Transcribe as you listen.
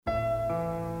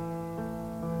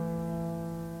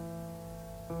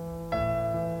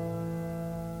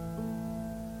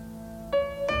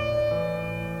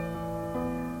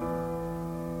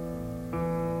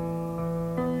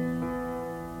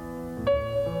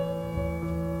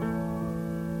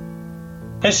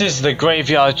This is the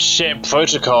Graveyard Ship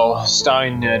Protocol,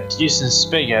 starring Houston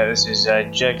Spigot. This is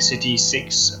Jerk City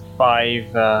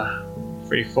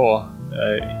 6534.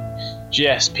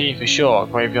 GSP for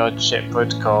short, Graveyard Ship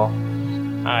Protocol.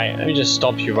 Alright, let me just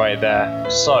stop you right there.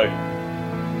 So,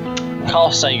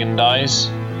 Carl Sagan dies.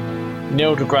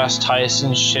 Neil deGrasse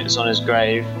Tyson shits on his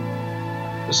grave.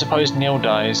 But suppose Neil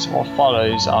dies, what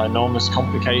follows are enormous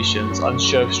complications,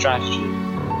 unsure of strategy.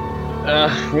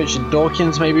 Richard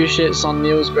Dawkins maybe shits on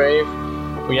Neil's grave.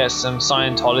 We get some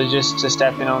Scientologists to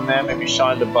step in on there. Maybe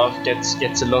Shia LaBeouf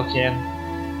gets a look in.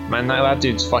 Man, that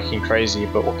dude's fucking crazy,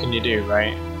 but what can you do,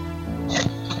 right?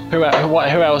 Who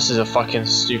else is a fucking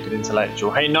stupid intellectual?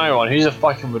 Hey, Nyron, who's a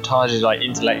fucking retarded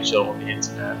intellectual on the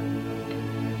internet?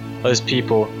 Those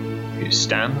people who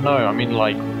Stan? No, I mean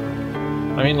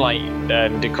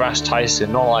deGrasse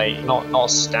Tyson,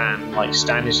 not Stan. Like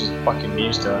Stan is just fucking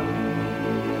Newster.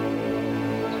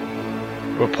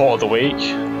 Report of the week.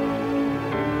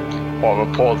 What,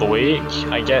 report of the week?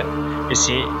 I get. Is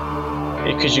he?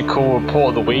 Could you call report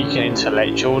of the week an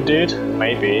intellectual, dude?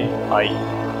 Maybe. It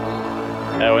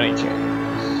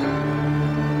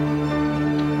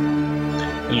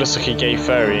looks like a gay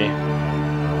furry.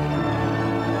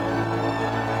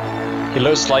 He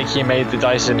looks like he made the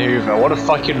Dyson Hoover. What a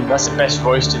fucking. That's the best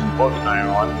voice in the book,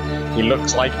 Nyron. He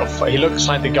looks like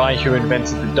the guy who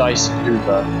invented the Dyson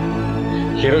Hoover.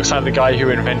 He looks like the guy who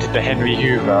invented the Henry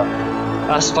Hoover.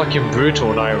 That's fucking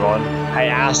brutal, Nyron. Hey,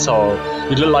 asshole.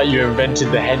 You look like you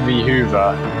invented the Henry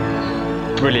Hoover.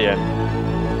 Brilliant.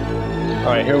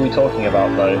 Alright, who are we talking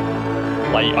about, though?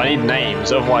 I need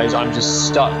names, otherwise I'm just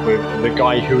stuck with the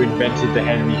guy who invented the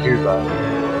Henry Hoover.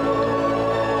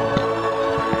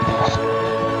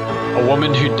 A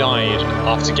woman who died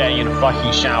after getting in a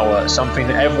fucking shower, something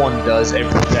that everyone does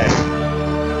every day.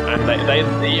 And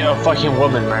a fucking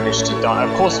woman managed to die.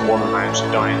 Of course a woman managed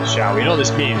to die in the shower. You know what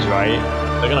this means, right?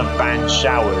 They're gonna ban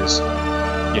showers,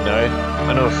 you know?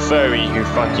 I know a furry who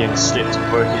fucking slipped and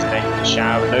broke his neck in the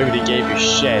shower. Nobody gave a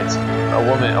shit. A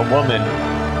woman, I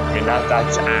mean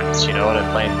that's apt, you know what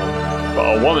I'm saying?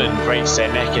 But a woman breaks their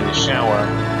neck in the shower,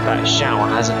 that shower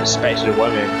hasn't respected a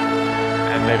woman.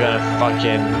 And they're gonna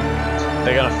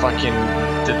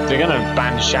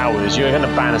ban showers. You're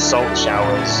gonna ban assault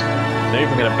showers. They're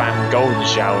even going to ban golden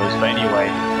showers, but anyway,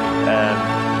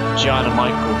 Gianna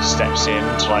Michael steps in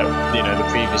to the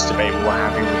previous debate we were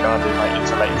having regarding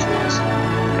intellectuals,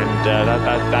 and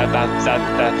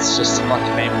that's just the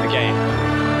fucking name of the game.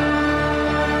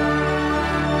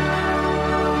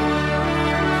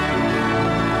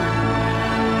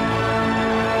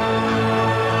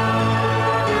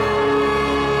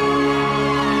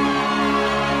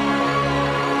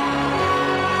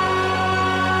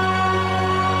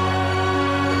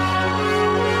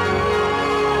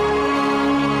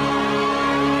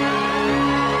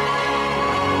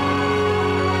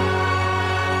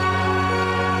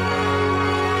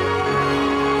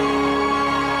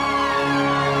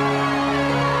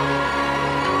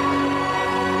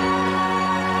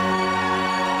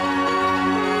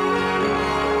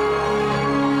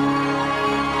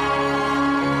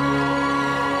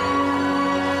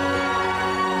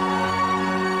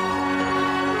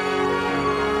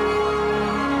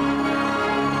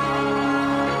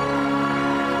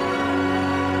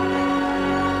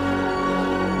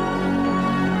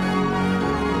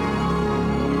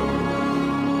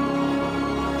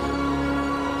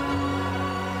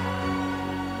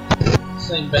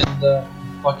 Same Bender,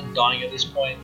 fucking dying at this point.